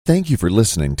Thank you for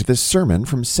listening to this sermon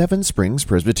from Seven Springs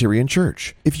Presbyterian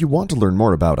Church. If you want to learn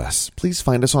more about us, please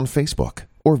find us on Facebook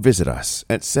or visit us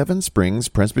at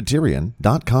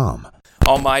sevenspringspresbyterian.com.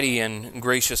 Almighty and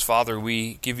gracious Father,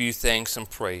 we give you thanks and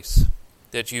praise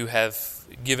that you have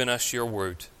given us your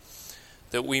word,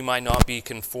 that we might not be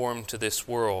conformed to this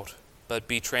world, but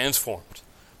be transformed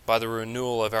by the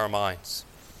renewal of our minds,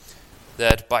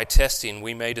 that by testing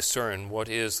we may discern what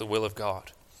is the will of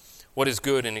God, what is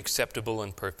good and acceptable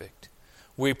and perfect.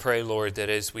 We pray, Lord, that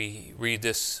as we read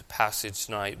this passage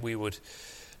tonight, we would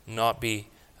not be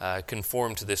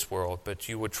conformed to this world, but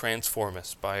you would transform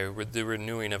us by the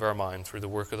renewing of our mind through the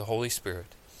work of the Holy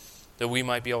Spirit, that we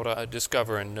might be able to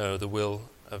discover and know the will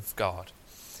of God.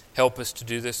 Help us to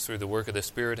do this through the work of the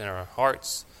Spirit in our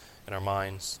hearts and our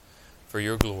minds for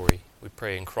your glory. We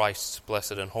pray in Christ's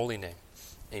blessed and holy name.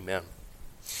 Amen.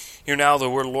 Hear now the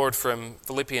word of the Lord from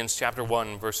Philippians chapter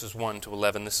 1, verses 1 to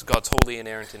 11. This is God's holy,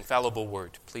 inerrant, infallible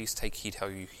word. Please take heed how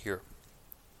you hear.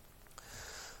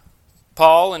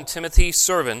 Paul and Timothy,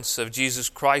 servants of Jesus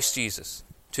Christ Jesus,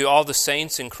 to all the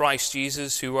saints in Christ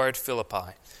Jesus who are at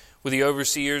Philippi, with the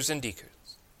overseers and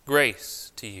deacons,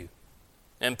 grace to you,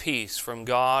 and peace from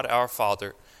God our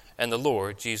Father and the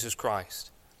Lord Jesus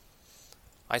Christ.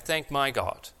 I thank my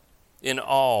God in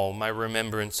all my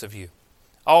remembrance of you.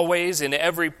 Always in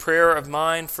every prayer of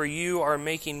mine, for you are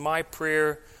making my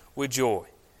prayer with joy,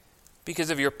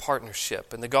 because of your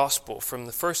partnership in the gospel from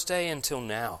the first day until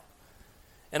now.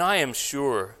 And I am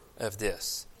sure of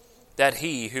this, that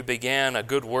he who began a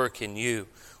good work in you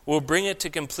will bring it to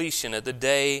completion at the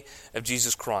day of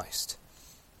Jesus Christ.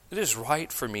 It is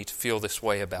right for me to feel this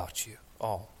way about you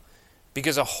all,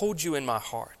 because I hold you in my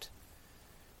heart.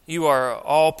 You are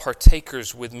all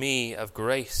partakers with me of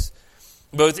grace,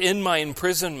 both in my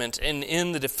imprisonment and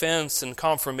in the defense and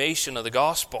confirmation of the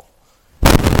gospel.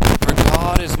 For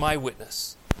God is my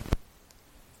witness,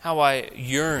 how I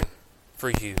yearn for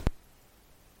you,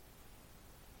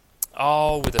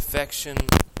 all with affection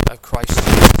of Christ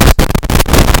Jesus.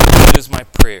 It is my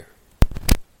prayer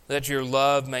that your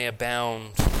love may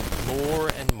abound more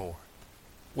and more,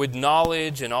 with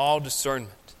knowledge and all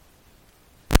discernment,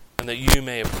 and that you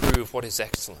may approve what is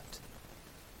excellent,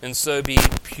 and so be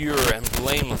pure and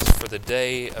blameless for the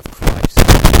day of Christ,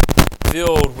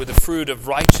 filled with the fruit of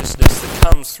righteousness that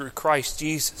comes through Christ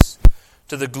Jesus,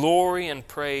 to the glory and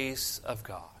praise of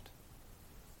God.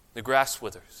 The grass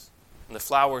withers, and the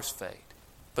flowers fade,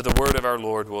 but the word of our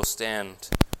Lord will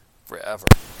stand forever.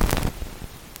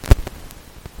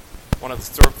 One of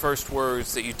the first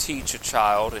words that you teach a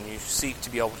child and you seek to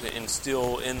be able to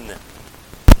instill in them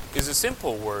is a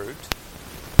simple word,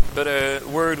 but a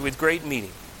word with great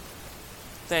meaning.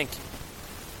 Thank you.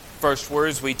 First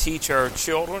words we teach our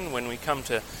children when we come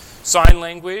to sign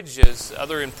language is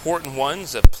other important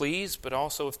ones of please, but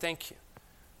also of thank you.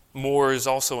 More is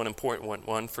also an important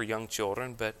one for young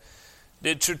children, but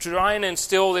to try and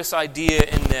instill this idea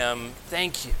in them,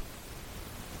 thank you.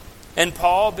 And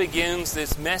Paul begins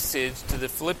this message to the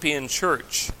Philippian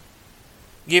church,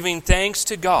 giving thanks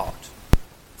to God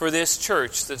for this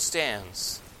church that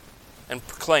stands and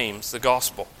proclaims the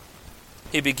gospel.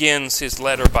 He begins his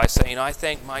letter by saying, I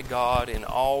thank my God in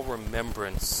all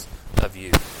remembrance of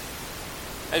you.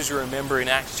 As you remember in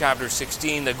Acts chapter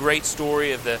 16, the great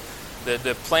story of the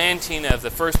planting of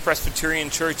the first Presbyterian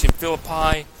church in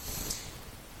Philippi.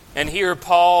 And here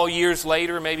Paul, years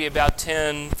later, maybe about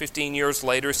 10, 15 years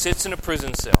later, sits in a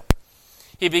prison cell.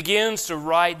 He begins to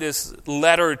write this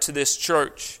letter to this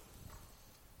church.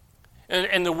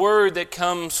 And the word that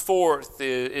comes forth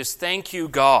is thank you,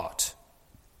 God.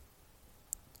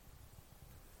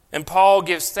 And Paul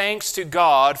gives thanks to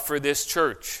God for this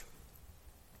church.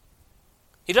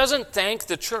 He doesn't thank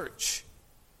the church.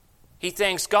 He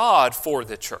thanks God for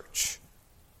the church.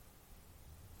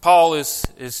 Paul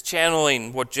is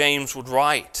channeling what James would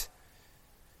write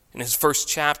in his first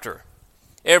chapter.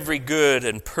 Every good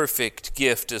and perfect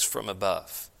gift is from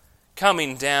above,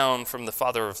 coming down from the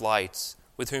Father of lights,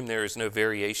 with whom there is no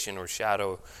variation or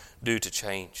shadow due to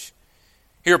change.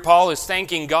 Here Paul is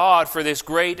thanking God for this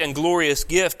great and glorious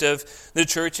gift of the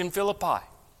church in Philippi.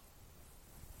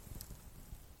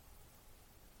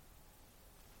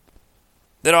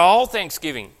 That all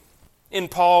thanksgiving in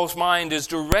Paul's mind is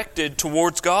directed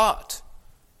towards God.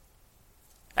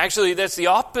 Actually, that's the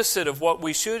opposite of what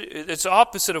it's the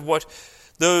opposite of what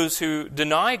those who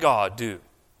deny God do.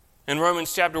 In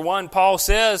Romans chapter 1, Paul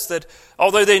says that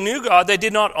although they knew God, they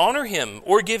did not honor Him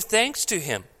or give thanks to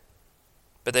Him.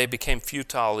 But they became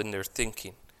futile in their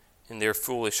thinking, and their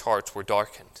foolish hearts were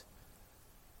darkened.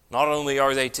 Not only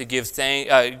are they to give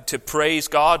to praise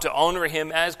God, to honor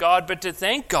Him as God, but to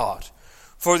thank God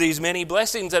for these many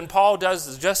blessings, and Paul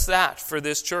does just that for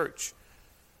this church.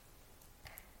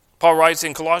 Paul writes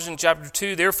in Colossians chapter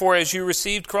 2, "Therefore, as you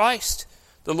received Christ,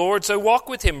 the Lord, so walk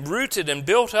with him, rooted and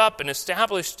built up and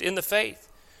established in the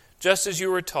faith, just as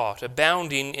you were taught,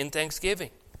 abounding in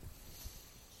thanksgiving."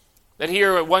 That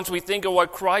here, once we think of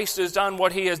what Christ has done,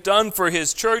 what he has done for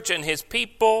his church and his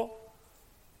people,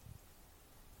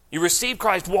 you receive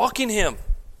Christ, walk in him,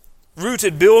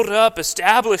 rooted, built up,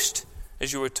 established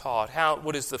as you were taught.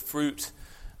 What is the fruit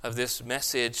of this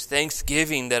message?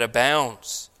 Thanksgiving that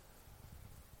abounds.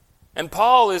 And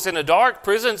Paul is in a dark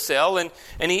prison cell, and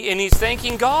he's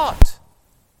thanking God.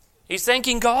 He's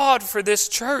thanking God for this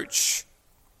church.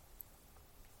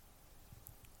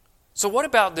 So what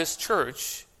about this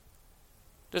church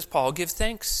does Paul give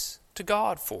thanks to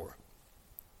God for?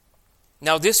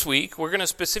 Now this week, we're going to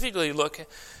specifically look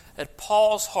at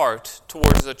Paul's heart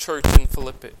towards the church in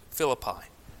Philippi.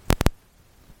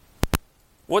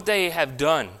 What they have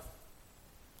done,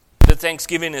 the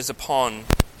thanksgiving is upon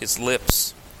his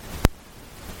lips.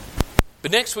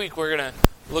 But next week, we're going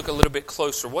to look a little bit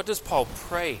closer. What does Paul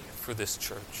pray for this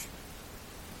church?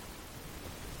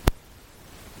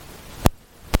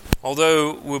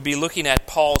 Although we'll be looking at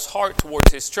Paul's heart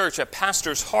towards his church, a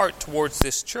pastor's heart towards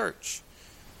this church,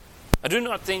 I do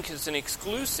not think it's an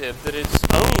exclusive that it's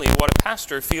only what a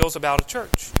pastor feels about a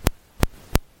church.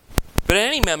 But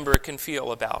any member can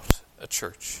feel about a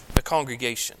church, a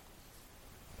congregation.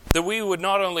 That we would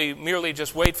not only merely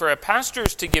just wait for our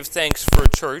pastors to give thanks for a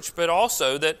church, but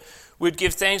also that we'd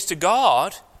give thanks to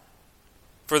God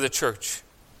for the church,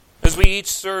 as we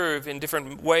each serve in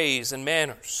different ways and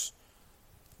manners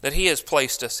that he has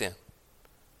placed us in.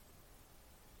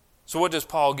 So what does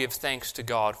Paul give thanks to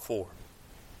God for?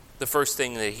 The first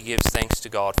thing that he gives thanks to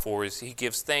God for is he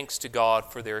gives thanks to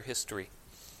God for their history.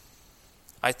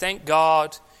 I thank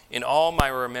God in all my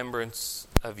remembrance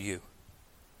of you.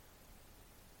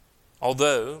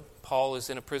 Although Paul is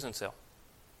in a prison cell,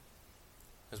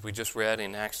 as we just read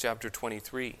in Acts chapter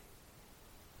 23,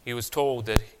 he was told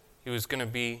that he was going to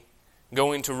be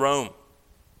going to Rome.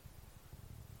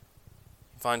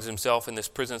 He finds himself in this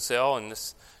prison cell, and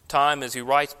this time as he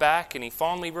writes back, and he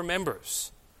fondly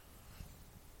remembers.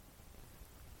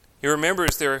 He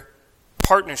remembers their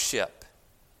partnership.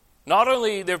 Not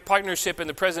only their partnership in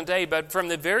the present day, but from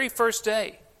the very first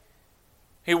day,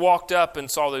 he walked up and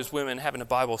saw those women having a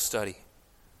Bible study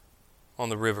on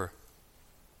the river.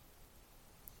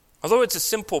 Although it's a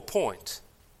simple point,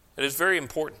 it is very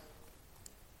important.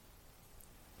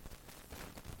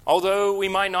 Although we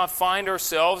might not find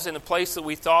ourselves in the place that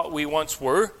we thought we once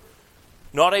were,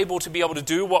 not able to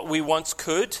do what we once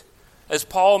could, as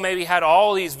Paul maybe had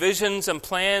all these visions and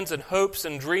plans and hopes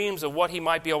and dreams of what he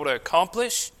might be able to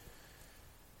accomplish,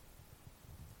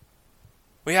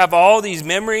 we have all these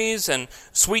memories and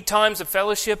sweet times of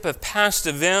fellowship of past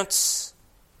events.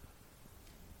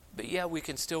 But yeah, we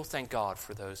can still thank God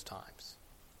for those times.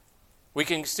 We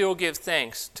can still give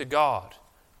thanks to God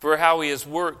for how he has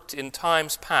worked in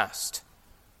times past.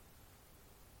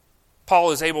 Paul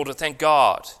is able to thank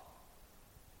God,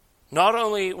 not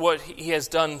only what he has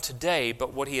done today,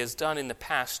 but what he has done in the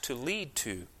past to lead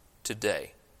to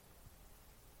today.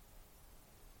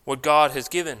 What God has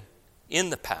given in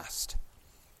the past.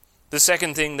 The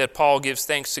second thing that Paul gives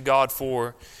thanks to God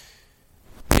for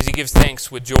is he gives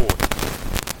thanks with joy.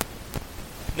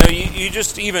 Now, you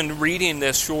just even reading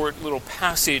this short little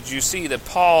passage, you see that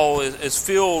Paul is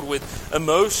filled with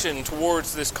emotion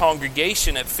towards this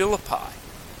congregation at Philippi.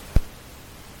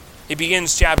 He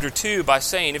begins chapter 2 by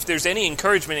saying, if there's any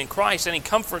encouragement in Christ, any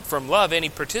comfort from love, any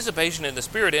participation in the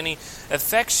Spirit, any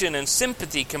affection and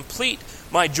sympathy, complete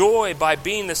my joy by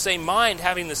being the same mind,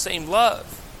 having the same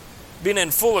love, being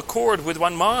in full accord with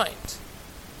one mind.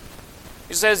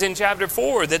 He says in chapter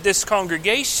 4 that this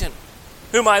congregation,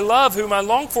 whom I love, whom I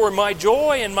long for, my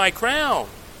joy and my crown,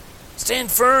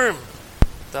 stand firm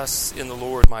thus in the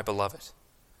Lord, my beloved.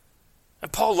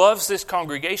 And Paul loves this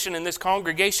congregation, and this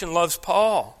congregation loves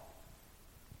Paul.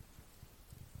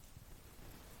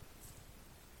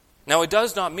 Now, it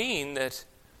does not mean that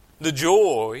the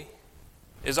joy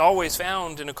is always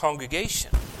found in a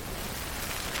congregation.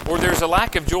 Or there's a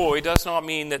lack of joy does not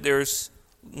mean that there's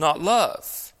not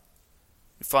love.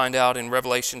 We find out in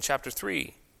Revelation chapter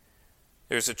 3,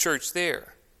 there's a church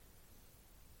there.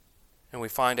 And we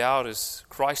find out as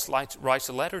Christ writes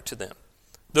a letter to them,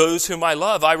 those whom I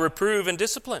love, I reprove and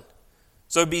discipline.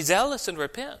 So be zealous and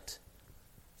repent.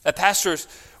 A pastor's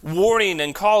warning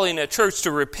and calling a church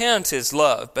to repent is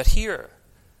love. But here,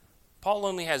 Paul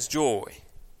only has joy.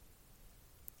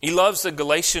 He loves the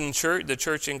Galatian church, the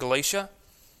church in Galatia.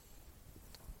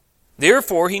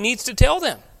 Therefore, he needs to tell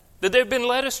them that they've been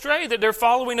led astray, that they're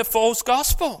following a false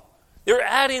gospel. They're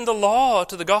adding the law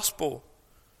to the gospel.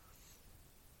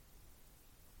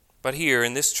 But here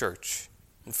in this church,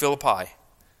 in Philippi,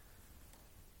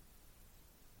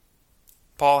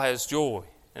 Paul has joy,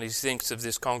 and he thinks of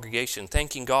this congregation,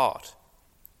 thanking God.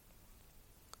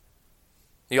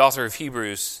 The author of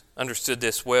Hebrews understood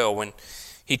this well when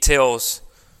he tells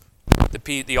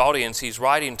the audience he's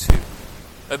writing to,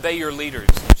 obey your leaders,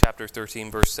 chapter 13,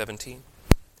 verse 17,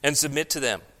 and submit to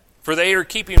them, for they are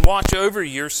keeping watch over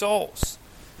your souls,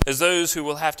 as those who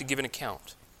will have to give an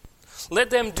account. Let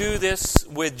them do this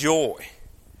with joy,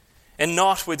 and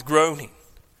not with groaning,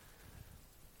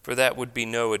 for that would be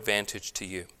no advantage to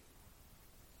you.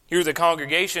 Here the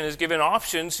congregation is given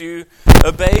options to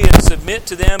obey and submit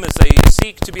to them as they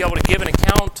seek to be able to give an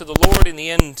account to the Lord in the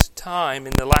end time,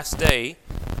 in the last day.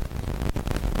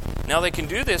 Now they can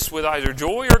do this with either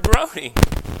joy or groaning.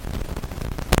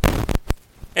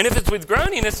 And if it's with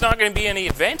groaning, it's not going to be any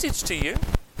advantage to you.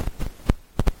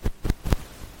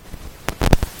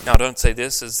 Now don't say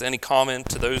this as any comment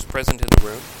to those present in the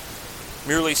room,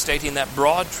 merely stating that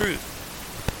broad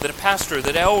truth, that a pastor,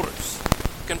 that elders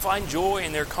can find joy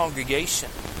in their congregation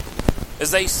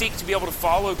as they seek to be able to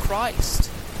follow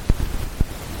Christ.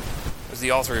 As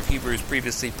the author of Hebrews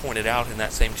previously pointed out in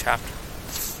that same chapter.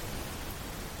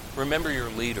 Remember your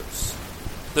leaders,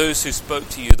 those who spoke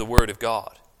to you the word of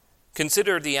God.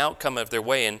 Consider the outcome of their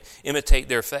way and imitate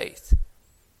their faith.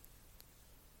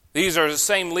 These are the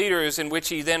same leaders in which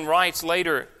he then writes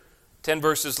later, 10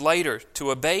 verses later,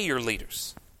 to obey your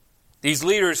leaders. These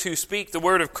leaders who speak the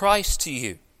word of Christ to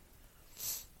you,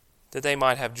 that they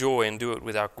might have joy and do it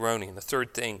without groaning. The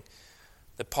third thing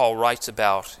that Paul writes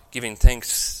about giving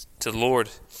thanks to the Lord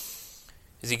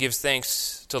is he gives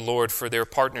thanks to the Lord for their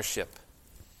partnership.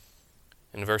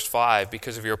 In verse 5,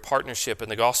 because of your partnership in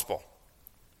the gospel.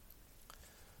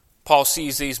 Paul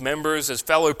sees these members as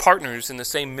fellow partners in the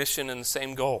same mission and the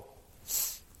same goal.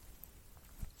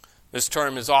 This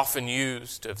term is often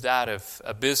used of that of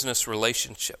a business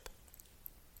relationship.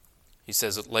 He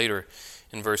says it later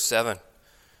in verse 7,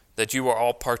 that you are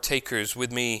all partakers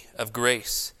with me of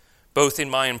grace, both in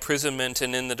my imprisonment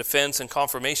and in the defense and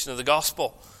confirmation of the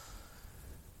gospel.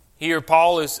 Here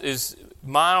Paul is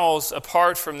miles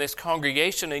apart from this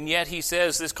congregation, and yet he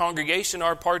says this congregation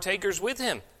are partakers with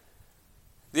him.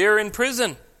 They're in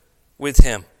prison with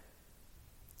him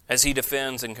as he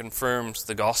defends and confirms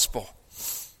the gospel.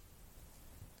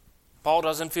 Paul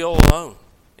doesn't feel alone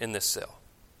in this cell.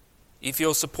 He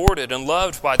feels supported and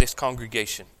loved by this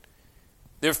congregation.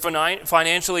 They've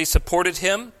financially supported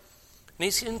him, and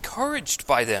he's encouraged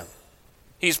by them.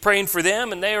 He's praying for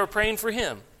them, and they are praying for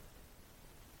him.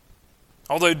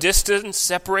 Although distance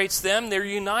separates them, they're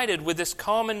united with this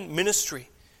common ministry.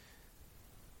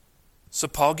 So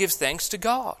Paul gives thanks to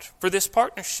God for this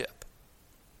partnership.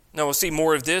 Now we'll see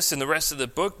more of this in the rest of the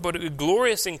book, but a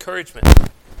glorious encouragement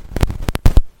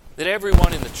that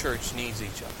everyone in the church needs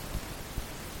each other.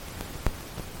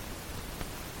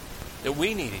 That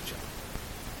we need each other.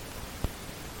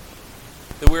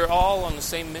 That we're all on the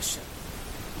same mission.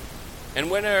 And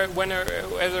whether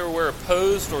we're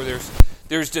opposed or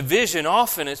there's division,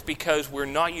 often it's because we're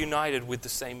not united with the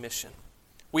same mission.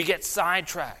 We get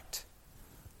sidetracked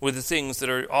with the things that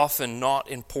are often not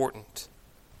important.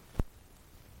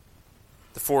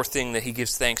 The fourth thing that he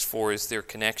gives thanks for is their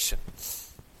connection.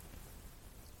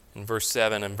 In verse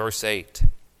 7 and verse 8,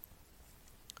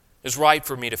 it's right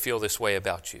for me to feel this way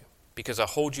about you, because I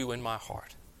hold you in my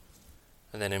heart.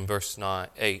 And then in verse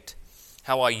 8,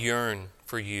 how I yearn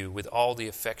for you with all the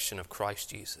affection of Christ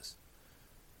Jesus.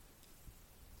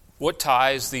 What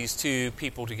ties these two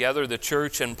people together, the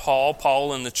church and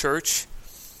Paul and the church,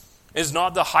 is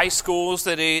not the high schools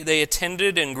that they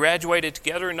attended and graduated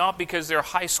together, not because they're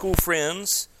high school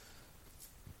friends.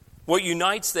 What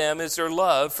unites them is their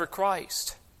love for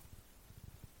Christ.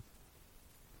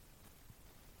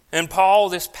 And Paul,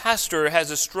 this pastor,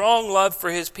 has a strong love for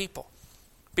his people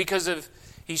because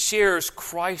he shares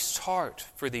Christ's heart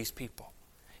for these people.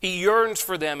 He yearns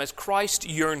for them as Christ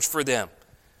yearns for them.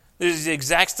 This is the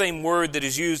exact same word that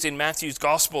is used in Matthew's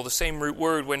gospel, the same root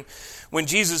word. When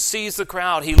Jesus sees the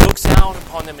crowd, he looks out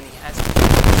upon them and he has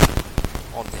compassion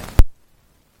on them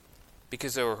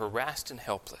because they were harassed and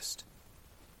helpless,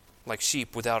 like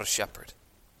sheep without a shepherd.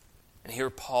 And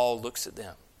here Paul looks at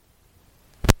them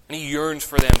and he yearns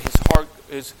for them.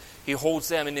 He holds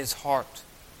them in his heart.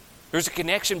 There's a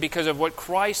connection because of what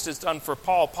Christ has done for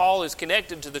Paul. Paul is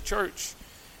connected to the church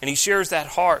and he shares that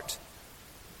heart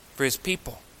for his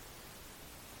people.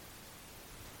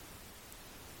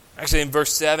 Actually, in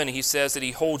verse 7, he says that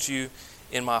he holds you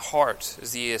in my heart,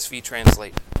 as the ESV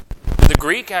translates. the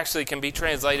Greek actually can be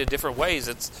translated different ways.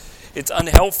 It's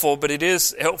unhelpful, but it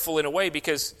is helpful in a way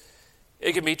because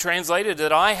it can be translated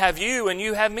that I have you and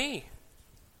you have me.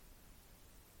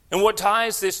 And what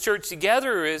ties this church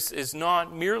together is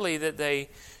not merely that they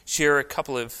share a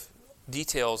couple of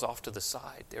details off to the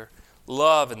side. Their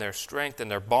love and their strength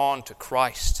and their bond to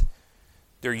Christ.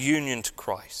 Their union to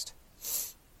Christ.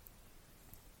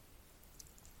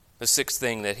 The sixth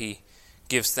thing that he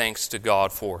gives thanks to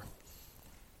God for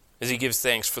is he gives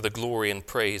thanks for the glory and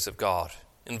praise of God.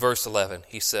 In verse 11,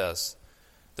 he says,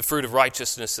 the fruit of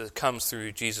righteousness that comes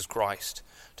through Jesus Christ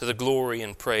to the glory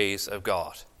and praise of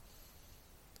God.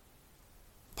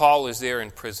 Paul is there in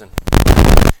prison,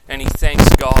 and he thanks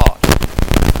God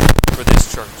for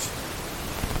this church.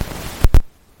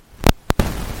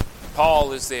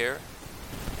 Paul is there,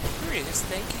 and he is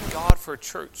thanking God for a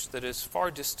church that is far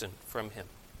distant from him.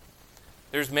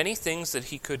 There's many things that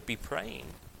he could be praying,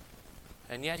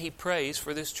 and yet he prays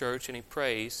for this church and he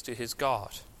prays to his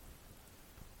God.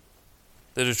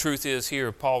 The truth is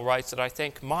here, Paul writes that I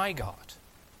thank my God.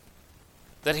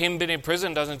 That him being in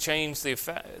prison doesn't change the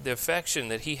affection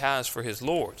that he has for his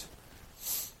Lord.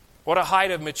 What a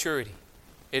height of maturity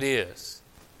it is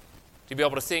to be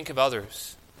able to think of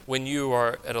others when you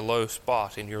are at a low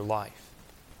spot in your life.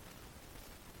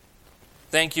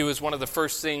 Thank you is one of the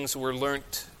first things we're learned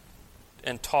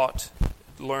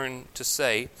to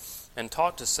say,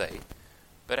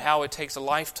 but how it takes a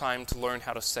lifetime to learn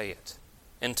how to say it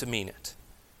and to mean it,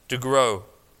 to grow.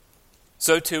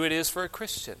 So too it is for a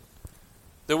Christian,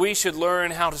 that we should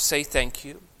learn how to say thank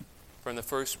you from the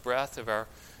first breath of our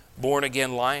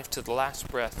born-again life to the last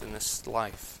breath in this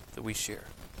life that we share.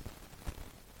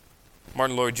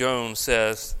 Martin Lloyd-Jones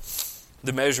says,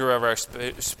 the measure of our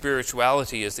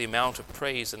spirituality is the amount of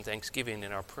praise and thanksgiving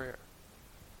in our prayer.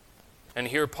 And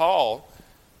here Paul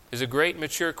is a great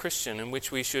mature Christian in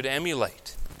which we should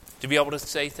emulate to be able to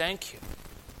say thank you.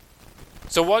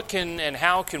 So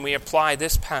how can we apply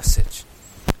this passage?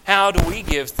 How do we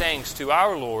give thanks to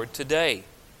our Lord today?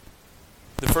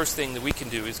 The first thing that we can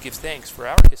do is give thanks for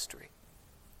our history.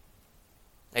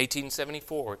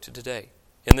 1874 to today.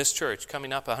 In this church,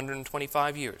 coming up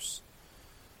 125 years.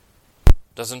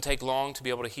 Doesn't take long to be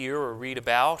able to hear or read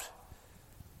about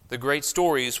the great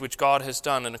stories which God has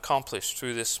done and accomplished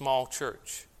through this small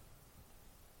church.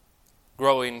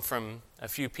 Growing from a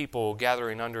few people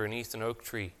gathering underneath an oak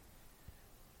tree,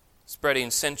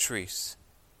 spreading centuries,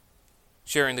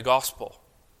 sharing the gospel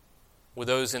with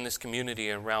those in this community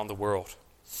and around the world.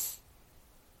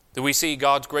 That we see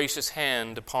God's gracious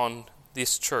hand upon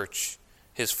this church,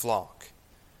 his flock.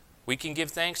 We can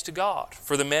give thanks to God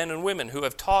for the men and women who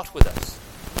have taught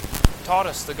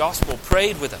us the gospel,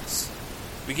 prayed with us.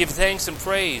 We give thanks and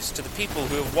praise to the people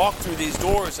who have walked through these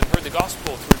doors and heard the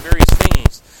gospel through various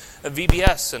things of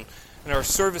VBS and our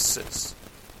services.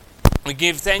 We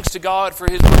give thanks to God for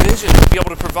his provision to be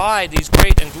able to provide these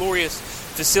great and glorious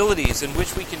facilities in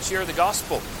which we can share the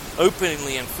gospel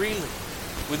openly and freely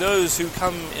with those who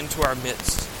come into our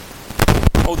midst.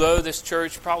 Although this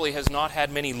church probably has not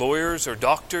had many lawyers or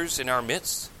doctors in our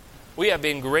midst, we have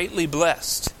been greatly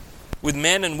blessed with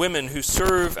men and women who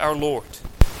serve our Lord,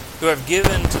 who have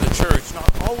given to the church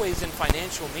not always in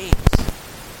financial means,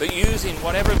 but using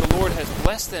whatever the Lord has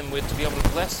blessed them with to be able to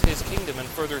bless his kingdom and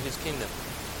further his kingdom.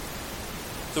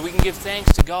 So we can give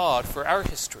thanks to God for our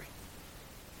history.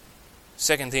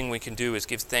 Second thing we can do is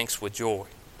give thanks with joy.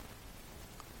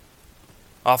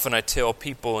 Often I tell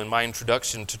people in my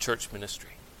introduction to church ministry,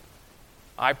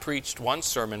 I preached one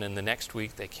sermon and the next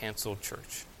week they canceled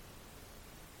church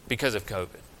because of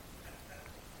COVID.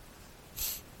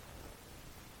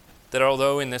 That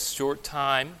although in this short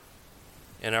time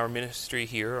in our ministry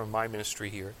here, or my ministry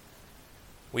here,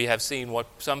 we have seen what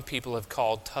some people have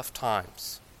called tough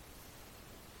times.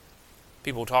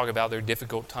 People talk about their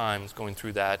difficult times going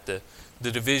through that, the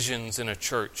divisions in a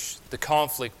church, the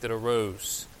conflict that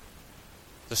arose,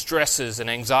 the stresses and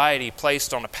anxiety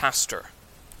placed on a pastor.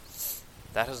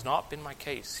 That has not been my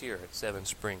case here at Seven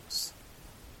Springs.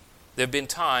 There have been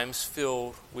times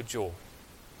filled with joy.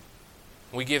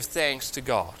 We give thanks to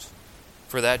God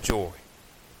for that joy.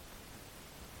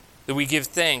 That we give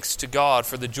thanks to God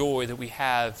for the joy that we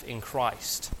have in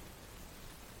Christ.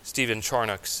 Stephen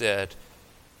Charnock said,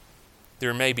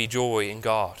 there may be joy in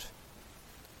God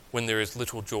when there is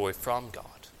little joy from God.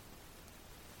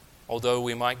 Although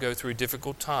we might go through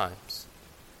difficult times,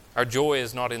 our joy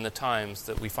is not in the times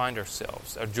that we find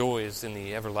ourselves. Our joy is in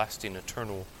the everlasting,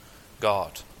 eternal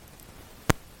God.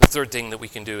 The third thing that we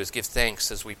can do is give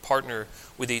thanks as we partner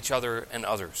with each other and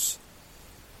others.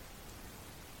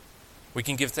 We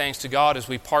can give thanks to God as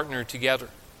we partner together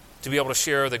to be able to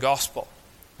share the gospel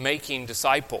making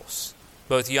disciples,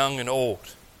 both young and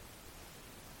old.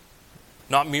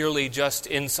 Not merely just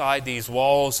inside these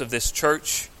walls of this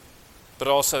church, but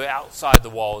also outside the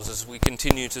walls as we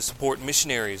continue to support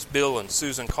missionaries, Bill and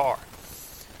Susan Carr,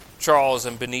 Charles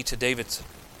and Benita Davidson.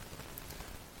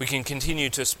 We can continue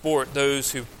to support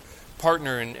those who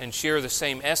partner and share the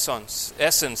same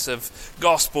essence of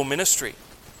gospel ministry.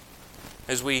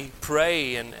 As we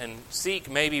pray and seek,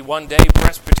 maybe one day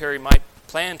Presbytery might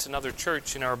plant another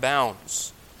church in our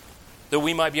bounds, that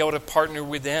we might be able to partner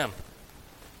with them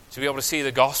to be able to see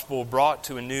the gospel brought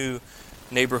to a new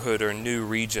neighborhood or a new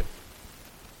region.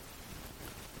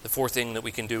 The fourth thing that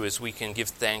we can do is we can give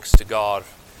thanks to God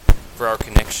for our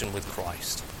connection with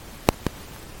Christ.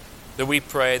 That we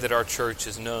pray that our church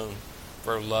is known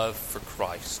for our love for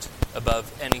Christ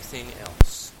above anything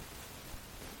else.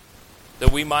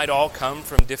 That we might all come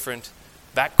from different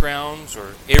backgrounds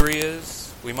or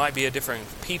areas. We might be a different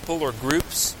people or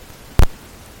groups.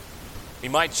 We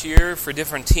might cheer for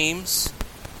different teams,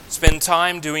 spend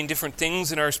time doing different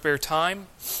things in our spare time,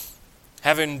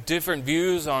 having different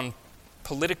views on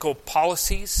political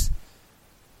policies.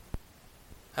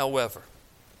 However,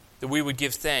 that we would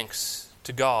give thanks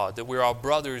to God, that we're all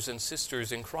brothers and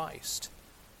sisters in Christ.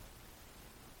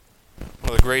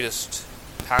 One of the greatest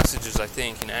passages, I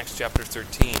think, in Acts chapter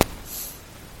 13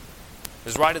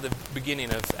 is right at the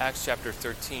beginning of Acts chapter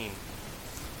 13,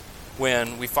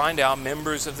 when we find out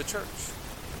members of the church.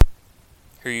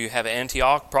 Here you have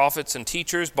Antioch, prophets and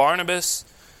teachers, Barnabas,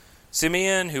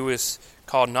 Simeon, who is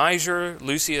called Niger,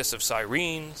 Lucius of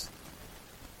Cyrene,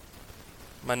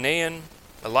 Manaen,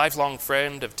 a lifelong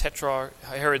friend of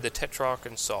Herod the Tetrarch,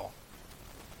 and Saul.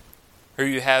 Here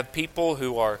you have people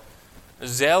who are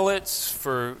zealots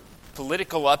for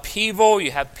political upheaval.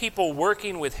 You have people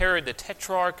working with Herod the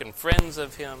Tetrarch and friends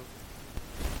of him.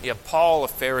 You have Paul, a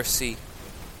Pharisee.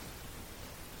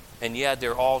 And yet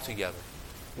they're all together,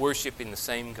 worshiping the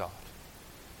same God,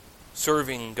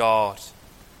 serving God.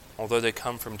 Although they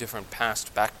come from different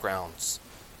past backgrounds,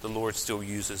 the Lord still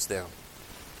uses them.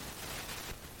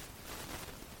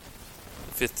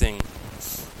 The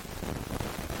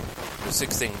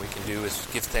sixth thing we can do is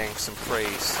give thanks and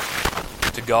praise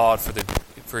to God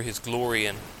for His glory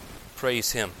and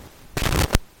praise Him.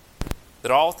 That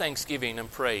all thanksgiving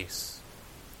and praise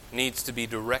needs to be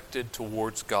directed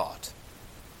towards God.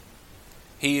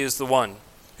 He is the one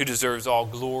who deserves all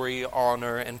glory,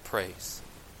 honor, and praise.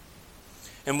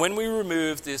 And when we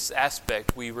remove this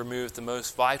aspect, we remove the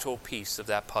most vital piece of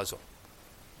that puzzle.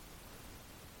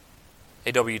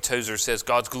 A.W. Tozer says,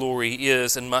 God's glory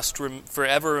is and must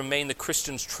forever remain the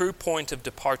Christian's true point of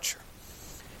departure.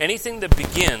 Anything that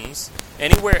begins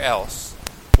anywhere else,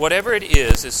 whatever it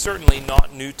is certainly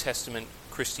not New Testament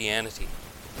Christianity.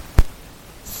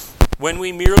 When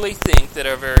we merely think that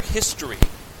of our history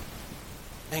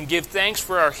and give thanks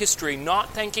for our history,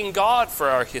 not thanking God for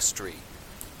our history,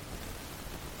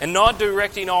 and not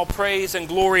directing all praise and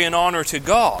glory and honor to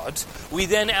God, we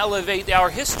then elevate our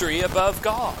history above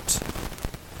God.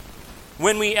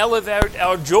 When we elevate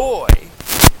our joy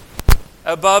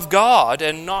above God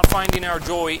and not finding our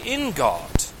joy in God,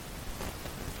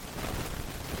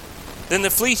 then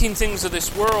the fleeting things of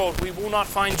this world, we will not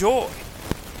find joy.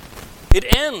 It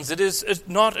ends. It is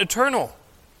not eternal.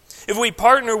 If we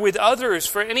partner with others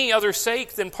for any other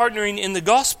sake than partnering in the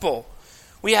gospel,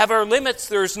 we have our limits.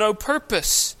 There is no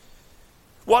purpose.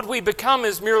 What we become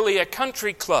is merely a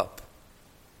country club,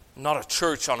 not a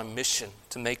church on a mission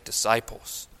to make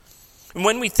disciples. And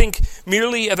when we think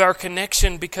merely of our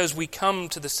connection because we come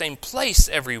to the same place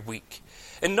every week,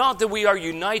 and not that we are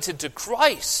united to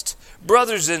Christ,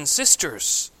 brothers and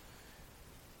sisters,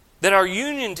 that our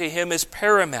union to Him is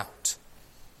paramount.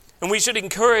 And we should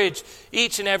encourage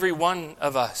each and every one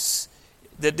of us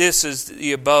that this is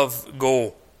the above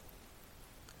goal.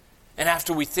 And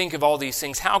after we think of all these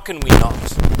things, how can we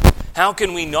not? How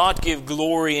can we not give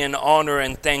glory and honor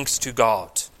and thanks to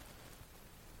God?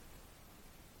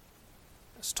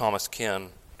 As Thomas Ken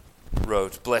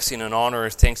wrote, blessing and honor,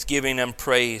 thanksgiving and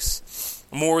praise,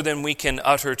 more than we can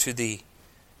utter to Thee,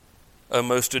 O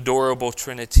most adorable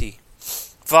Trinity.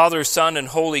 Father, Son, and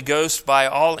Holy Ghost, by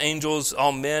all angels,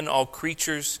 all men, all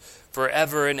creatures,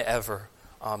 forever and ever.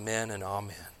 Amen and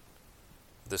amen.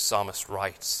 The psalmist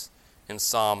writes in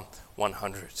Psalm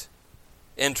 100.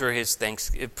 Enter His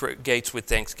gates with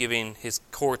thanksgiving, His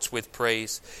courts with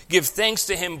praise. Give thanks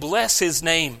to Him, bless His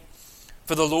name,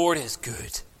 for the Lord is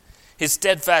good. His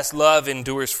steadfast love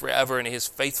endures forever, and His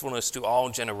faithfulness to all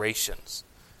generations.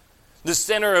 The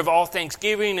center of all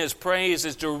thanksgiving is praise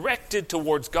is directed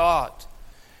towards God.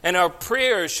 And our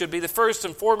prayers should be the first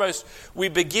and foremost, we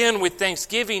begin with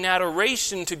thanksgiving,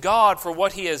 adoration to God for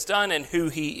what He has done and who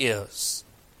He is.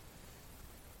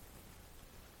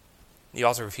 The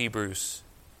author of Hebrews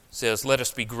says, let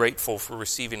us be grateful for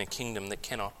receiving a kingdom that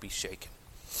cannot be shaken.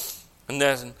 And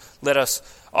then let us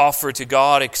offer to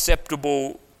God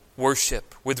acceptable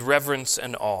worship with reverence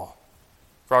and awe.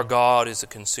 For our God is a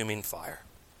consuming fire.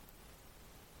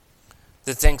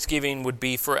 That thanksgiving would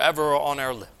be forever on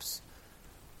our lips,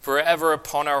 forever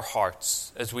upon our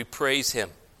hearts as we praise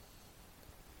Him,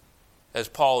 as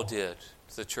Paul did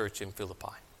to the church in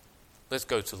Philippi. Let's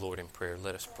go to the Lord in prayer.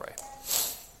 Let us pray.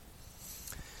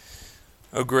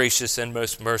 O gracious and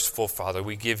most merciful Father,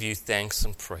 we give You thanks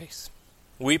and praise.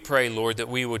 We pray, Lord, that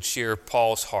we would share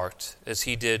Paul's heart as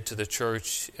he did to the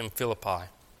church in Philippi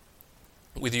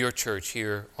with Your church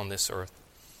here on this earth.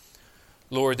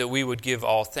 Lord, that we would give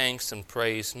all thanks and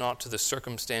praise not to the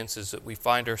circumstances that we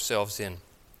find ourselves in,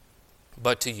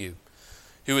 but to You,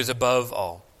 who is above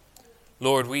all.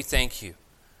 Lord, we thank You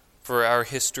for our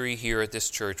history here at this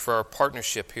church, for our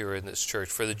partnership here in this church,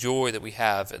 for the joy that we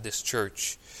have at this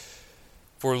church.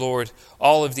 For, Lord,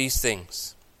 all of these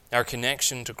things, our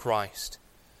connection to Christ.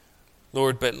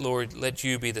 Lord, but Lord, let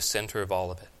You be the center of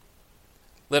all of it.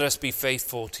 Let us be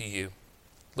faithful to You.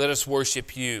 Let us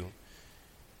worship You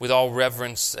with all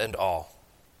reverence and awe.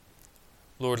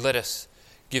 Lord, let us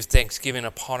give thanksgiving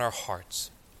upon our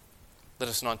hearts. Let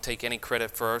us not take any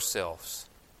credit for ourselves.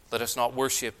 Let us not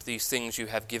worship these things You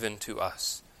have given to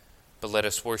us, but let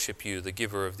us worship You, the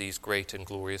giver of these great and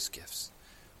glorious gifts.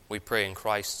 We pray in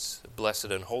Christ's blessed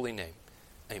and holy name.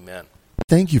 Amen.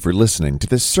 Thank you for listening to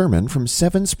this sermon from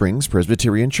Seven Springs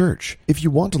Presbyterian Church. If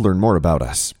you want to learn more about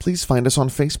us, please find us on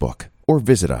Facebook or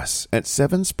visit us at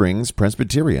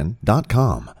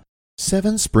sevenspringspresbyterian.com.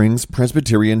 Seven Springs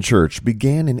Presbyterian Church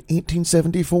began in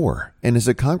 1874 and is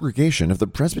a congregation of the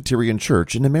Presbyterian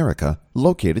Church in America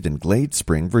located in Glade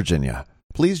Spring, Virginia.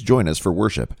 Please join us for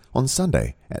worship on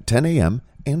Sunday at 10 a.m.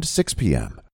 and 6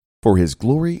 p.m. For His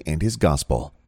glory and His gospel.